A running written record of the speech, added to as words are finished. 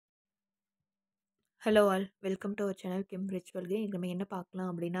Hello all welcome to our channel கிம் ரிச்சுவல்கே. நம்ம என்ன பார்க்கலாம்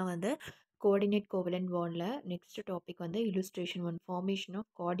அப்படின்னா கோஆர்டினேட் கோவலன்ட் பாண்டில் next topic illustration one formation of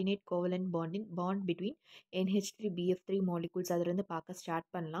coordinate covalent பாண்டின் bond between NH3BF3 molecules அதிலிருந்து பார்க்க ஸ்டார்ட்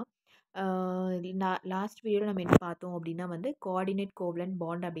பண்ணலாம். லாஸ்ட் வீடியோவில் நம்ம என்ன பார்த்தோம் அப்படின்னா கோஆர்டினேட் கோவலன்ட்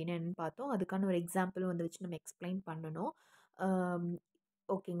பாண்ட் அப்படின்னா என்னன்னு பார்த்தோம். அதுக்கான ஒரு எக்ஸாம்பிள் வச்சு நம்ம எக்ஸ்பிளைன் பண்ணணும்.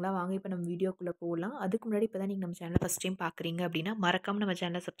 ஓகேங்களா, வாங்க இப்போ நம்ம வீடியோக்குள்ளே போகலாம். அதுக்கு முன்னாடி இப்போ தான் நீங்கள் நம்ம சேனலை ஃபஸ்ட் டைம் பார்க்குறீங்க அப்படின்னா மறக்காமல் நம்ம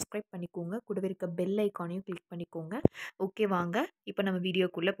சேனலை சப்ஸ்கிரைப் பண்ணிக்கோங்க, கூடவே இருக்க பெல் ஐக்கானையும் கிளிக் பண்ணிக்கோங்க. ஓகே, வாங்க இப்போ நம்ம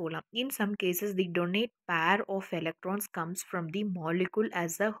வீடியோக்குள்ளே போகலாம். In some cases the donate pair of electrons comes from the molecule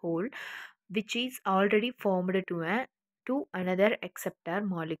as a whole which is already formed to another acceptor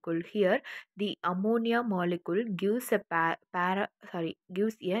molecule. Here the ammonia molecule gives a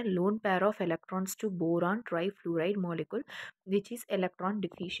lone pair of electrons to boron trifluoride molecule which is electron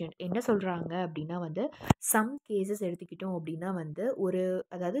deficient. என்ன சொல்றாங்க அப்படின்னா some cases எடுத்துக்கிட்டோம் அப்படின்னா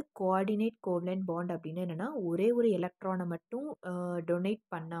அதாவது coordinate covalent bond அப்படின்னா என்னன்னா ஒரே ஒரு எலக்ட்ரானை மட்டும் டொனேட்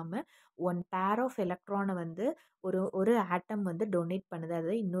பண்ணாம ஒன் பேர் ஆஃப் எலக்ட்ரானை ஒரு ஆட்டம் டொனேட் பண்ணுது.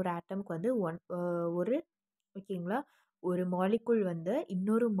 அதாவது இன்னொரு ஆட்டம்க்கு ஒரு ஓகேங்களா, ஒரு மாலிகுல்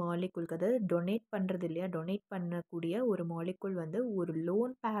இன்னொரு மாலிகுல்க்கு, அதாவது டொனேட் பண்ணுறது இல்லையா, டொனேட் பண்ணக்கூடிய ஒரு மாலிகுல் ஒரு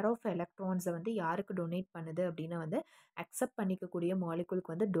லோன் பேர் ஆஃப் எலக்ட்ரான்ஸை யாருக்கு டொனேட் பண்ணுது அப்படின்னா அக்செப்ட் பண்ணிக்கக்கூடிய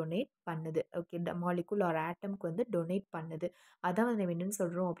மாலிகுல்க்கு டொனேட் பண்ணுது. ஓகே, மாலிகுல் ஆர் ஆட்டம்க்கு டொனேட் பண்ணுது. அதான் நம்ம என்னென்னு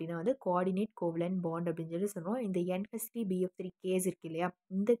சொல்கிறோம் அப்படின்னா கோஆர்டினேட் கோவலன்ட் பாண்ட் அப்படின்னு சொல்லி சொல்கிறோம். இந்த NH3BF3 கேஸ் இருக்கு இல்லையா,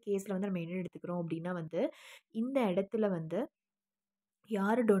 இந்த கேஸில் நம்ம என்ன எடுத்துக்கிறோம் அப்படின்னா இந்த இடத்துல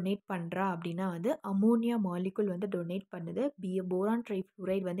யார் டொனேட் பண்ணுறா அப்படின்னா அமோனியா மாலிகுல் டொனேட் பண்ணுது. போரான்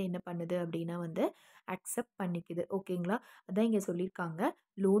ட்ரைஃப்ளூரைடு என்ன பண்ணுது அப்படின்னா அக்செப்ட் பண்ணிக்குது. ஓகேங்களா, அதான் இங்கே சொல்லியிருக்காங்க.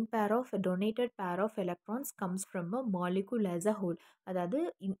 Lone pair of donated pair of electrons comes from a molecule as a whole. அதாவது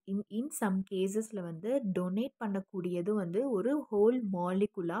இன் சம் கேசஸில் டொனேட் பண்ணக்கூடியது ஒரு ஹோல்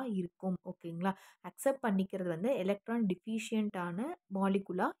மாலிகுலாக இருக்கும். ஓகேங்களா, அக்செப்ட் பண்ணிக்கிறது எலக்ட்ரான் டிஃபிஷியண்ட்டான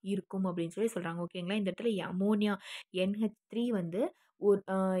மாலிகுலாக இருக்கும் அப்படின்னு சொல்லி சொல்கிறாங்க. ஓகேங்களா, இந்த இடத்துல அமோனியா NH3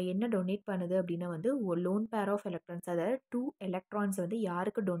 என்ன டொனேட் பண்ணுது அப்படின்னா ஒரு லோன் பேர் ஆஃப் எலக்ட்ரான்ஸ், அதாவது 2 எலக்ட்ரான்ஸ்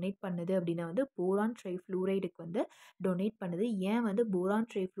யாருக்கு டொனேட் பண்ணுது அப்படின்னா போரான் ட்ரைஃப்ளூரைடுக்கு டொனேட் பண்ணுது. ஏன் போரான்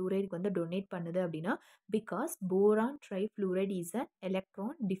ட்ரைஃப்ளூரைடுக்கு டொனேட் பண்ணுது அப்படின்னா because boron trifluoride is a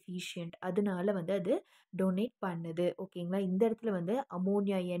electron deficient, அதனால அது டொனேட் பண்ணுது. ஓகேங்களா, இந்த இடத்துல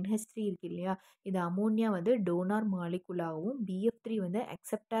அமோனியா NH3 இருக்கு இல்லையா, இந்த அமோனியா டோனார் மாலிகுலாகவும் BF3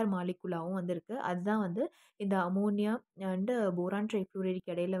 அக்செப்டார் மாலிகுலாகவும் இருக்குது. அதுதான் இந்த அமோனியா அண்டு போரான்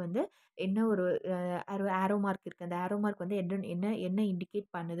ட்ரைஃப்ளூரைடுக்கு இடையில என்ன ஒரு ஆரோ மார்க் இருக்குது. அந்த ஆரோ மார்க் என்ன இண்டிகேட்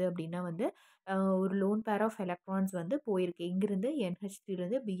பண்ணுது அப்படின்னா ஒரு லோன் பேர் ஆஃப் எலக்ட்ரான்ஸ் போயிருக்கு. இங்கிருந்து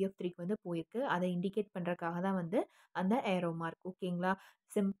NH3 BF3க்கு போயிருக்கு. அதை இண்டிகேட் பண்ணுறதுக்காக தான் அந்த ஏரோ மார்க். ஓகேங்களா,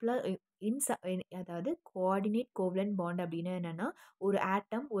 சிம்பிளாக அதாவது கோஆர்டினேட் கோவலன்ட் பாண்ட் அப்படின்னா என்னென்னா ஒரு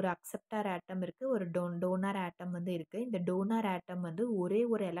ஆட்டம், ஒரு அக்செப்டார் ஆட்டம் இருக்குது, ஒரு டோனார் ஆட்டம் இருக்குது. இந்த டோனார் ஆட்டம் ஒரே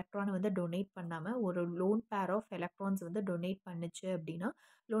ஒரு எலக்ட்ரானை டொனேட் பண்ணாமல் ஒரு lone pair of electrons donate பண்ணுச்சு அப்படின்னா,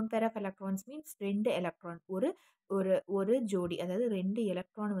 lone pair of electrons means 2 electron, ஒரு ஒரு ஒரு ஜோடி, அதாவது 2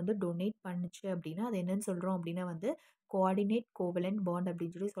 எலக்ட்ரான் டொனேட் பண்ணுச்சு அப்படின்னா அது என்னன்னு சொல்கிறோம் அப்படின்னா கோஆர்டினேட் கோவலன்ட் பாண்ட்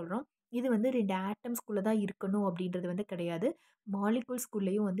அப்படின்னு சொல்லி சொல்கிறோம். இது 2 ஆட்டம்ஸ்குள்ளே தான் இருக்கணும் அப்படின்றது கிடையாது,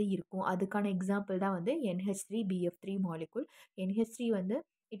 மாலிகுல்ஸ்குள்ளேயும் இருக்கும். அதுக்கான எக்ஸாம்பிள் தான் NH3BF3 மாலிகுல். NH3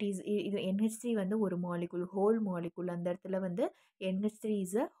 இது NH3 ஒரு மாலிகுல், ஹோல் மாலிகுல். அந்த இடத்துல NH3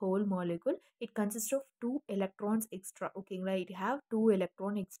 is a whole molecule. It consists of 2 electrons extra. ஓகேங்களா, it have 2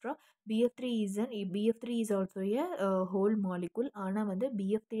 electron extra. BF3 is also a whole molecule. ஆனால்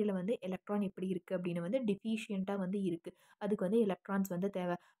BF3ல எலக்ட்ரான் எப்படி இருக்குது அப்படின்னா டிஃபிஷியண்ட்டாக இருக்குது. அதுக்கு எலக்ட்ரான்ஸ்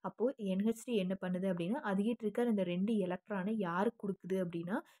தேவை. அப்போது NH3 என்ன பண்ணுது அப்படின்னா அதுகிட்ட இருக்கிற இந்த 2 எலக்ட்ரானை யாருக்கு கொடுக்குது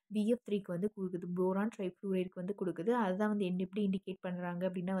அப்படின்னா BF3க்கு கொடுக்குது, போரான் ட்ரைஃப்ளூரைடுக்கு கொடுக்குது. அதுதான் எப்படி இண்டிகேட் பண்ணுறாங்க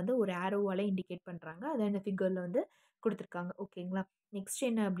அப்படின்னா ஒரு ஆரோவால் இண்டிகேட் பண்ணுறாங்க. அதை இந்த ஃபிகரில் கொடுத்துருக்காங்க. ஓகேங்களா, நெக்ஸ்ட்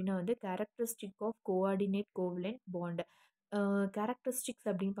என்ன அப்படின்னா characteristic of coordinate covalent bond. Characteristics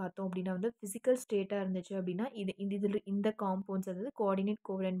அப்படின்னு பார்த்தோம் அப்படின்னா ஃபிசிக்கல் ஸ்டேட்டாக இருந்துச்சு அப்படின்னா இந்த காம்பவுண்ட்ஸ், அதாவது கோஆர்டினேட்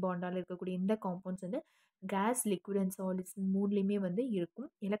கோவலன்ட் பாண்டால் இருக்கக்கூடிய இந்த compounds case, liquid and solids மூணுலேயுமே இருக்கும்.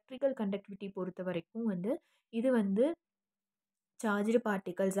 எலக்ட்ரிக்கல் கண்டக்டிவிட்டி பொறுத்த வரைக்கும் இது சார்ஜ்டு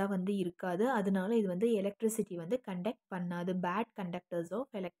பார்ட்டிகல்ஸாக இருக்காது. அதனால இது எலக்ட்ரிசிட்டி கண்டக்ட் பண்ணாது. Bad conductors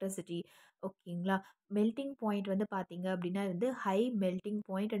of electricity. ஓகேங்களா, மெல்ட்டிங் பாயிண்ட் பார்த்தீங்க அப்படின்னா high melting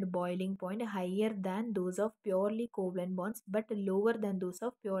point and boiling point higher than those of purely covalent bonds but lower than those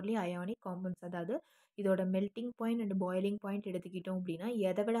of purely ionic compounds. அதாவது இதோட melting point and boiling point எடுத்துக்கிட்டோம் அப்படின்னா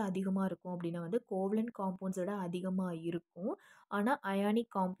எதை விட அதிகமாக இருக்கும் அப்படின்னா கோவலன்ட் காம்பவுண்ட்ஸை விட அதிகமாக இருக்கும். ஆனால்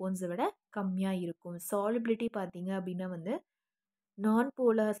அயானிக் காம்பவுண்ட்ஸை விட கம்மியாக இருக்கும். சாலிபிலிட்டி பார்த்தீங்க அப்படின்னா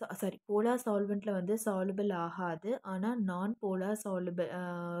போலார் சால்வெண்ட்ல வந்து சால்யுபிள் ஆகாது. ஆனா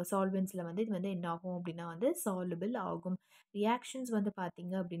சால்வெண்ட்ஸ்ல வந்து இது வந்து என்ன ஆகும் அப்படின்னா வந்து சால்யுபிள் ஆகும். ரியாக்ஷன்ஸ் வந்து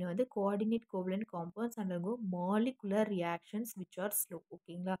பார்த்தீங்க அப்படின்னா வந்து coordinate covalent compounds undergo molecular reactions which are slow.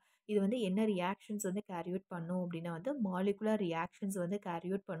 ஓகேங்களா? இது வந்து என்ன ரியாக்ஷன்ஸ் வந்து கேரி அவுட் பண்ணும் அப்படின்னா வந்து மாலிகுலர் ரியாக்ஷன்ஸ் வந்து கேரி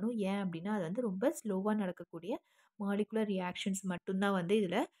அவுட் பண்ணும். ஏன் அப்படின்னா அது வந்து ரொம்ப ஸ்லோவா நடக்கக்கூடிய மாலிகுலர் ரியாக்ஷன்ஸ் மட்டும்தான் வந்து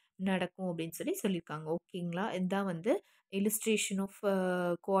இதுல நடக்கும் அப்படின்னு சொல்லியிருக்காங்க. ஓகேங்களா? இதுதான் வந்து illustration of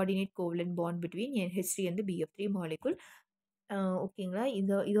coordinate covalent bond between NH3 and the BF3 molecule. ஓகேங்களா?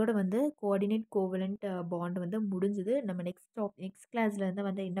 இதோட வந்து கோஆர்டினேட் கோவலன்ட் பாண்ட் வந்து முடிஞ்சுது. நம்ம நெக்ஸ்ட் கிளாஸ்ல இருந்து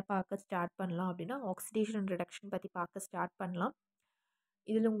வந்து என்ன பார்க்க ஸ்டார்ட் பண்ணலாம் அப்படின்னா ஆக்சிடேஷன் அண்ட் ரிடக்ஷன் பற்றி பார்க்க ஸ்டார்ட் பண்ணலாம்.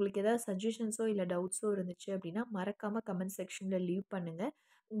 இதில் உங்களுக்கு ஏதாவது சஜஷன்ஸோ இல்லை டவுட்ஸோ இருந்துச்சு அப்படின்னா மறக்காமல் கமெண்ட் செக்ஷனில் லீவ் பண்ணுங்கள்.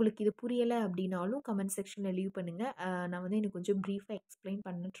 உங்களுக்கு இது புரியலை அப்படின்னாலும் கமெண்ட் செக்ஷனில் லீவ் பண்ணுங்கள். நான் வந்து எனக்கு கொஞ்சம் ப்ரீஃபாக எக்ஸ்பிளைன்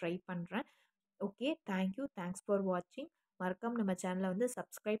பண்ண ட்ரை பண்ணுறேன். ஓகே, தேங்க்யூ, தேங்க்ஸ் ஃபார் வாட்சிங். மறக்காம நம்ம சேனலை வந்து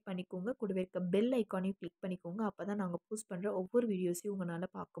சப்ஸ்கிரைப் பண்ணிக்கோங்க. கூடவே இருக்க பெல் ஐக்கானையும் கிளிக் பண்ணிக்கோங்க. அப்போ தான் நாங்கள் போஸ்ட் பண்ணுற ஒவ்வொரு வீடியோஸையும்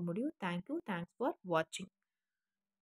உங்களால் பார்க்க முடியும். தேங்க்யூ, தேங்க்ஸ் ஃபார் வாட்சிங்.